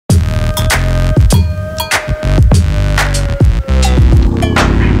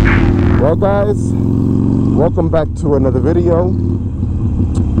Well guys, welcome back to another video.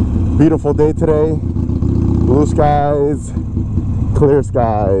 Beautiful day today, blue skies, clear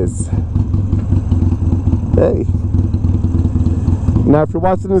skies. Hey, now if you're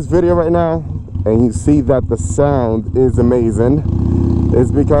watching this video right now and you see that the sound is amazing,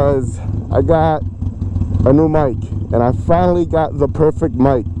 it's because I got a new mic and I finally got the perfect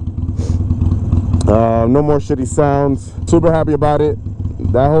mic. No more shitty sounds. Super happy about it.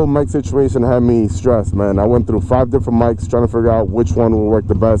 That whole mic situation had me stressed, man. I went through 5 different mics trying to figure out which one will work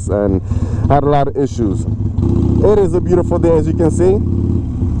the best and had a lot of issues. It is a beautiful day, as you can see.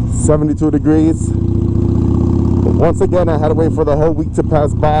 72 degrees. Once again, I had to wait for the whole week to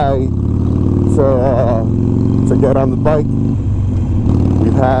pass by to get on the bike.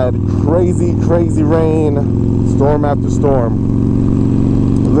 We've had crazy rain, storm after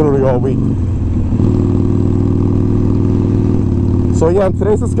storm, literally all week. So yeah, in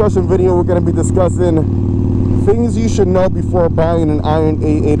today's discussion video, we're going to be discussing things you should know before buying an Iron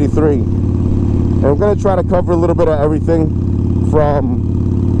 883. And we're going to try to cover a little bit of everything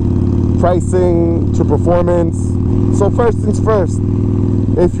from pricing to performance. So first things first,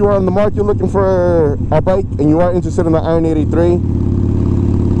 if you are on the market looking for a bike and you are interested in the Iron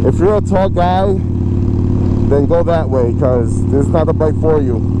 883, if you're a tall guy, then go that way, because this is not the bike for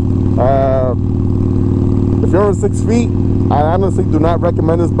you. If you're over 6 feet, I honestly do not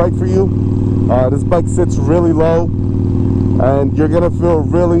recommend this bike for you. This bike sits really low and you're gonna feel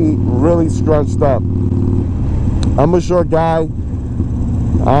really scrunched up. I'm a short guy.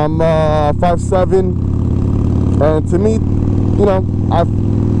 I'm 5'7", and to me, you know,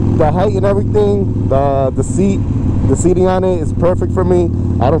 the height and everything, the seating on it is perfect for me.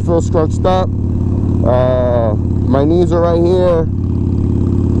 I don't feel scrunched up. My knees are right here.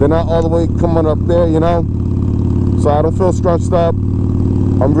 They're not all the way coming up there, you know. So I don't feel scrunched up.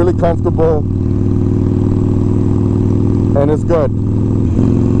 I'm really comfortable, and it's good.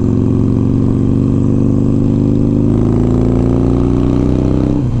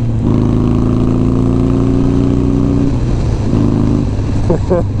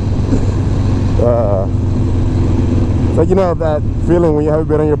 So you know that feeling when you haven't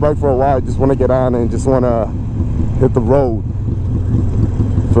been on your bike for a while, you just want to get on and just want to hit the road.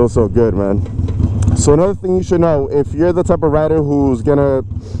 Feels so good, man. So another thing you should know, if you're the type of rider who's gonna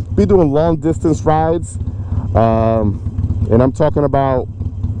be doing long distance rides, and I'm talking about,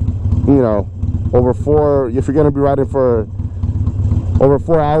 you know, if you're gonna be riding for over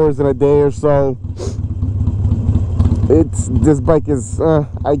 4 hours in a day or so, this bike is,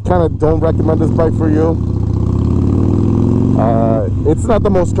 I kind of don't recommend this bike for you. It's not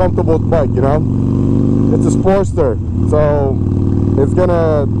the most comfortable bike, you know. It's a Sportster, so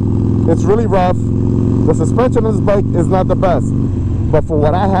it's really rough. The suspension of this bike is not the best, but for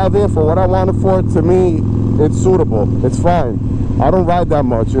what I have it, for what I want it for, to me, it's suitable. It's fine. I don't ride that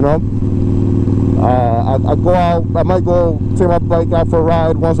much, you know. I go out, I might go take my bike out for a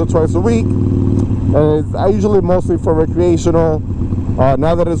ride once or twice a week, and I usually mostly for recreational.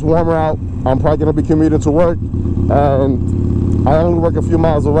 Now that it's warmer out, I'm probably going to be commuting to work, and I only work a few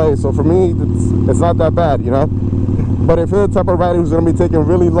miles away, so for me, it's not that bad, you know. But if you're the type of rider who's going to be taking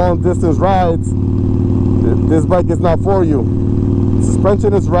really long distance rides, this bike is not for you.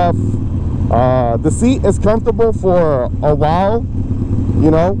 Suspension is rough. The seat is comfortable for a while,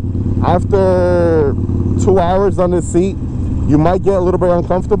 you know. After 2 hours on this seat, you might get a little bit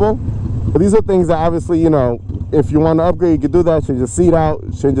uncomfortable. But these are things that obviously, you know, if you want to upgrade, you can do that. Change the seat out,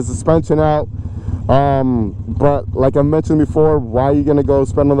 change the suspension out. But like I mentioned before, why are you going to go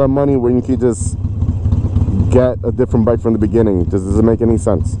spend all that money when you can just get a different bike from the beginning? It just doesn't make any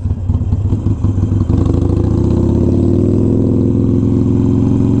sense.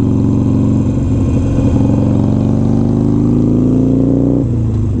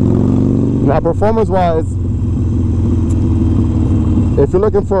 Now, performance-wise, if you're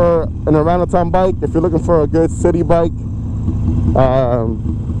looking for an around-the-town bike, if you're looking for a good city bike,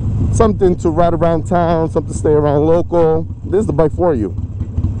 something to ride around town, something to stay around local, this is the bike for you.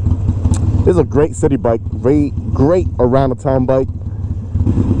 This is a great city bike, great around-the-town bike.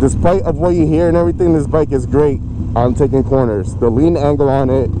 Despite of what you hear and everything, this bike is great on taking corners. The lean angle on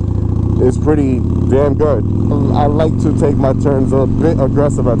it is pretty damn good. I like to take my turns a bit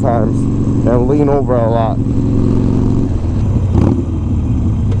aggressive at times and lean over a lot.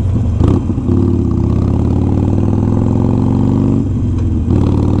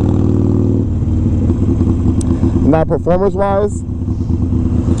 Now, performance-wise,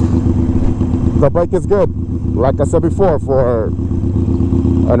 the bike is good. Like I said before, for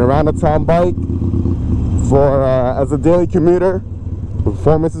an around-the-town bike, for as a daily commuter,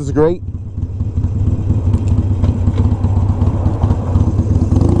 performance is great.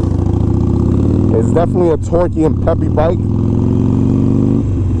 It's definitely a torquey and peppy bike.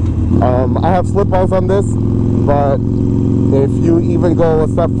 I have slip-ons on this, but if you even go a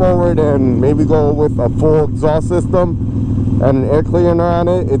step forward and maybe go with a full exhaust system and an air cleaner on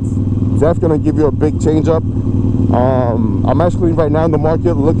it, it's definitely going to give you a big change up. I'm actually right now in the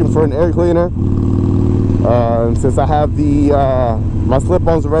market looking for an air cleaner. And since I have the my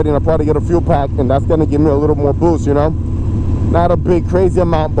slip-ons ready, and I'll probably get a fuel pack, and that's going to give me a little more boost, you know. Not a big crazy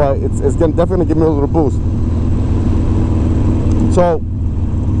amount, but it's going to definitely give me a little boost. So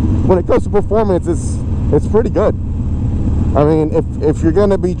when it comes to performance, it's pretty good. I mean, if you're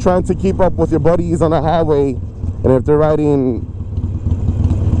gonna be trying to keep up with your buddies on the highway, and if they're riding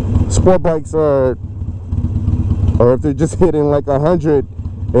sport bikes, or if they're just hitting like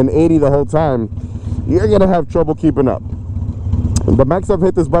 180 the whole time, you're gonna have trouble keeping up. The max I've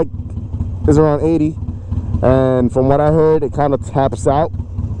hit this bike is around 80, and from what I heard, it kind of taps out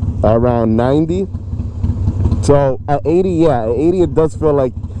around 90. So at 80, yeah, at 80 it does feel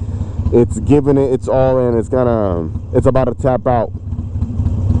like it's giving it its all, and it's about to tap out.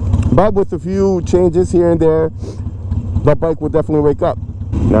 But with a few changes here and there, the bike will definitely wake up.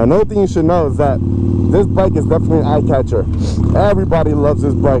 Now, another thing you should know is that this bike is definitely an eye catcher. Everybody loves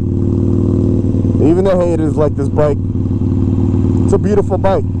this bike. Even the haters like this bike. It's a beautiful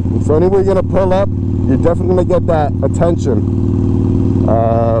bike. So anywhere you're gonna pull up, you're definitely gonna get that attention.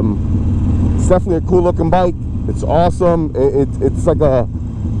 It's definitely a cool looking bike. It's awesome. It's like a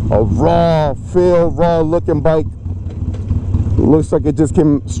raw feel, raw looking bike. It looks like it just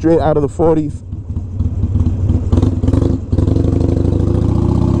came straight out of the 40s.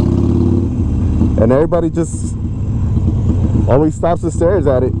 And everybody just always stops and stares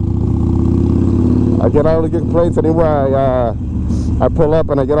at it. I get all the good complaints anywhere I pull up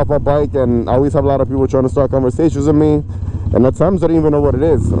and I get off my bike, and I always have a lot of people trying to start conversations with me, and at times they don't even know what it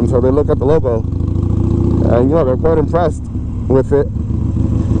is until they look at the logo, and you know, they're quite impressed with it.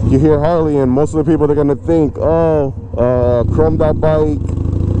 You hear Harley, and most of the people, they're gonna think, oh, chromed out bike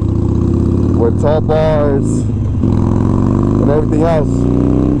with tall bars and everything else.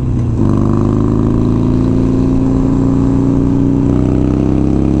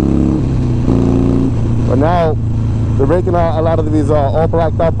 But now they're making out a lot of these all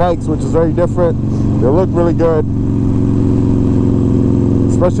blacked out bikes, which is very different. They look really good,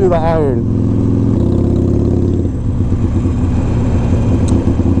 especially the iron.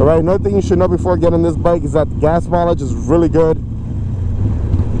 Alright, another thing you should know before getting this bike is that the gas mileage is really good.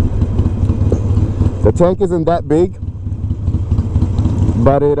 The tank isn't that big,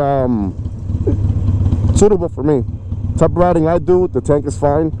 but it's suitable for me. The type of riding I do, the tank is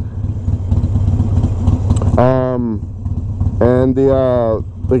fine. And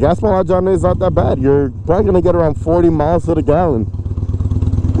the gas mileage on it is not that bad. You're probably gonna get around 40 miles to the gallon,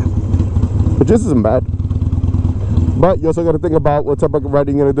 which isn't bad. But you also got to think about what type of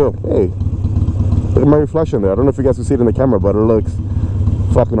riding you're gonna do. Hey, look at my reflection there. I don't know if you guys can see it in the camera, but it looks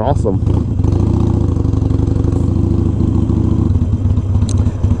fucking awesome.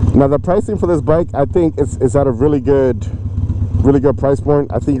 Now the pricing for this bike, I think it's at a really good price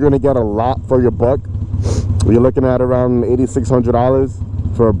point. I think you're gonna get a lot for your buck. You're looking at around $8,600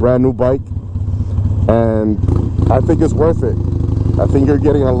 for a brand new bike, and I think it's worth it. I think you're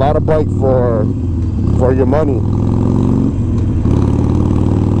getting a lot of bike for your money.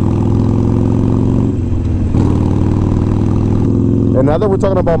 And now that we're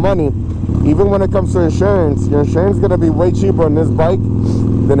talking about money, even when it comes to insurance, your insurance is going to be way cheaper on this bike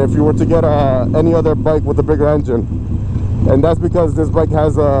than if you were to get any other bike with a bigger engine. And that's because this bike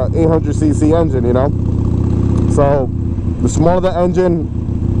has a 800cc engine, you know. So the smaller the engine,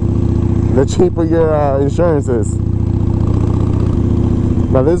 the cheaper your insurance is.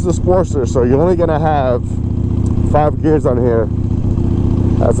 Now this is a Sportster, so you're only gonna have 5 gears on here,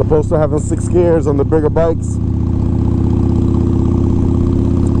 as opposed to having 6 gears on the bigger bikes.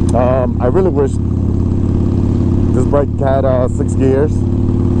 I really wish this bike had 6 gears,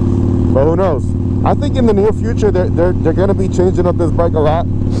 but who knows? I think in the near future they're gonna be changing up this bike a lot.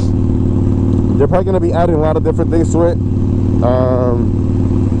 They're probably gonna be adding a lot of different things to it,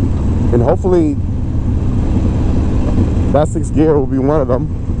 and hopefully that 6 gear will be one of them.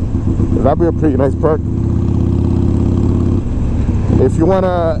 That'd be a pretty nice perk. If you want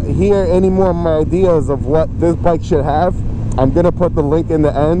to hear any more of my ideas of what this bike should have, I'm gonna put the link in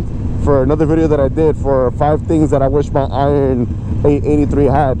the end for another video that I did for 5 things that I wish my Iron 883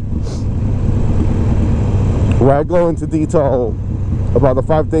 had, where I go into detail about the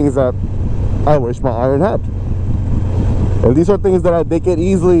 5 things that I wish my Iron had. And these are things that they could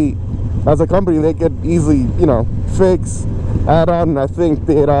easily, as a company, they could easily, you know, fix, add on, and I think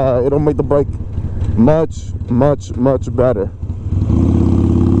that it'll make the bike much better.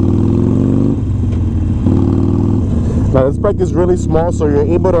 Now this bike is really small, so you're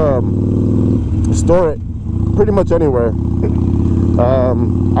able to store it pretty much anywhere.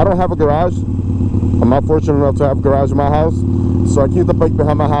 I don't have a garage. I'm not fortunate enough to have a garage in my house, so I keep the bike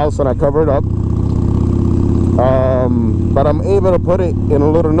behind my house and I cover it up. But I'm able to put it in a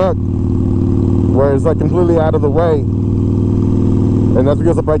little nook where it's like completely out of the way, and that's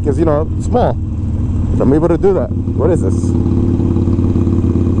because the bike is, you know, small. So I'm able to do that. What is this?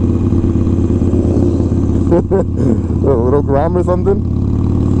 A little gram or something?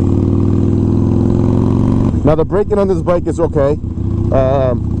 Now the braking on this bike is okay.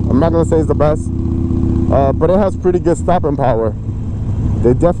 I'm not gonna say it's the best, but it has pretty good stopping power.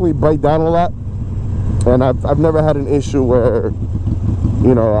 They definitely bite down a lot, and I've never had an issue where,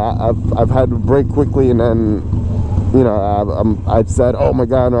 you know, I've had to brake quickly and then, you know, I've said, oh my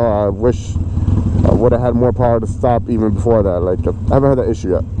god, no, I wish I would have had more power to stop even before that. Like, I haven't had that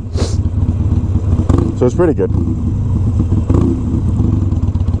issue yet, so it's pretty good.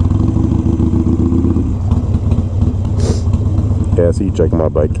 Yeah, I see you checking my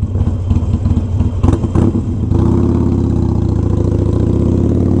bike.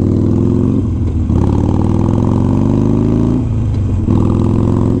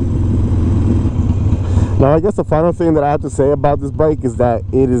 Now, I guess the final thing that I have to say about this bike is that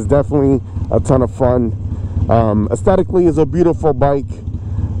it is definitely a ton of fun. Aesthetically, it's a beautiful bike.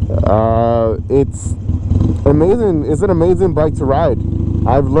 It's amazing. It's an amazing bike to ride.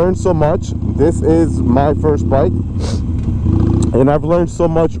 I've learned so much. This is my first bike, and I've learned so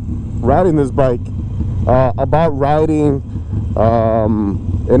much riding this bike, about riding,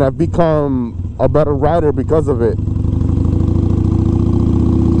 and I've become a better rider because of it.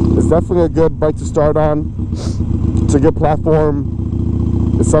 It's definitely a good bike to start on. It's a good platform.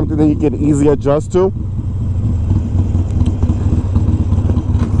 It's something that you can easily adjust to.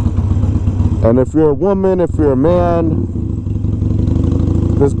 And if you're a woman, if you're a man,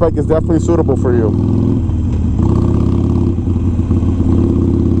 this bike is definitely suitable for you.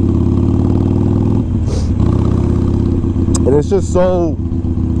 And it's just so,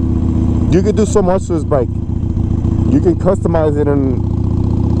 you can do so much to this bike. You can customize it and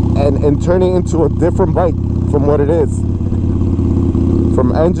turn it into a different bike from what it is.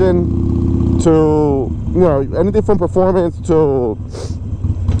 From engine to, you know, anything from performance to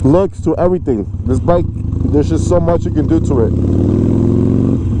looks to everything. This bike, there's just so much you can do to it.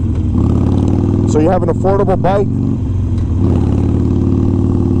 So you have an affordable bike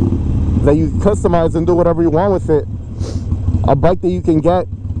that you customize and do whatever you want with it. A bike that you can get,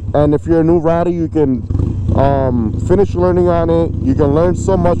 and if you're a new rider, you can finish learning on it. You can learn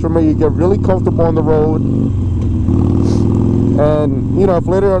so much from it. You get really comfortable on the road. And, you know, if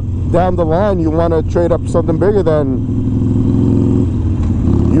later down the line you want to trade up something bigger, then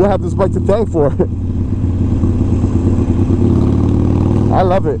you have this bike to thank for it. I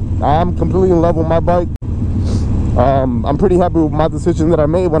love it. I'm completely in love with my bike. I'm pretty happy with my decision that I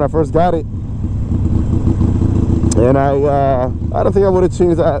made when I first got it. And I don't think I would have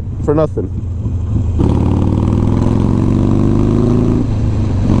changed that for nothing.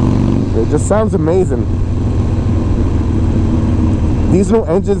 It just sounds amazing. These new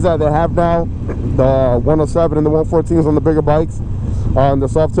engines that they have now, the 107 and the 114s on the bigger bikes, on the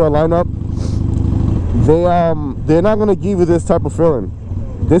Softail lineup, they're not going to give you this type of feeling.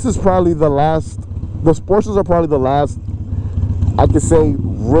 This is probably the last, the Porsches are probably the last, I could say,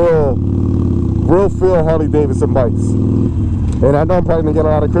 real feel Harley Davidson bikes. And I know I'm probably gonna get a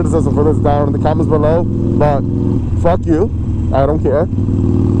lot of criticism for this down in the comments below, but fuck you, I don't care.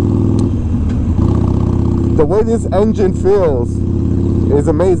 The way this engine feels is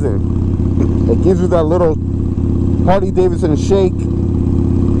amazing. It gives you that little Harley Davidson shake.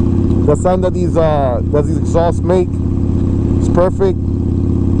 The sound that these exhausts make is perfect.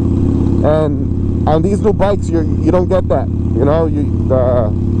 And on these new bikes, you don't get that. You know,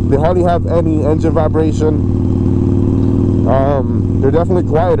 they hardly have any engine vibration. They're definitely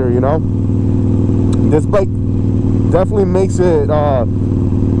quieter, you know. This bike definitely makes it,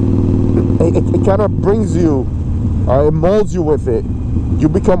 it kind of brings you, it molds you with it. You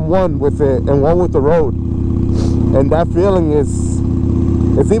become one with it and one with the road. And that feeling is,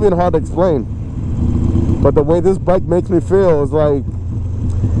 it's even hard to explain. But the way this bike makes me feel is like,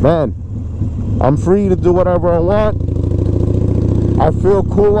 man, I'm free to do whatever I want. I feel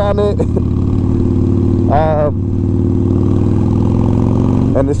cool on it.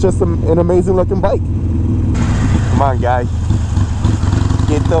 And it's just an amazing looking bike. Come on, guys.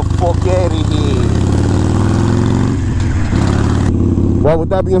 Get the fuck out of here. Well, with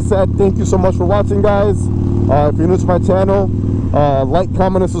that being said, thank you so much for watching, guys. If you're new to my channel, like,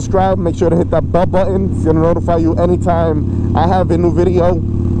 comment, and subscribe. Make sure to hit that bell button. It's going to notify you anytime I have a new video.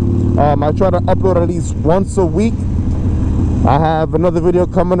 I try to upload at least once a week. I have another video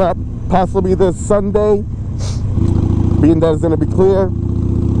coming up, possibly this Sunday, being that it's going to be clear.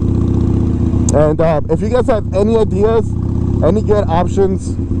 And if you guys have any ideas, any good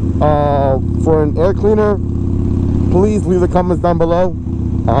options for an air cleaner, please leave the comments down below.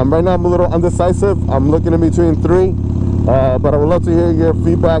 Right now I'm a little undecisive. I'm looking in between 3, but I would love to hear your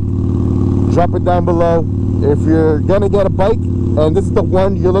feedback. Drop it down below. If you're gonna get a bike and this is the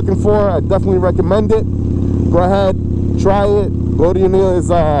one you're looking for, I definitely recommend it. Go ahead, try it. Go to your nearest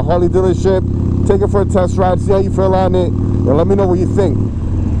Harley dealership, take it for a test ride, see how you feel on it, and let me know what you think.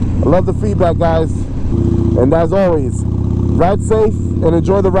 I love the feedback, guys. And as always, ride safe and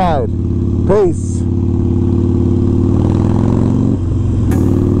enjoy the ride. Peace.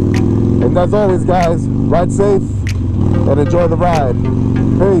 And as always, guys, ride safe and enjoy the ride.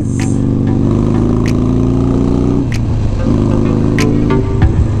 Peace.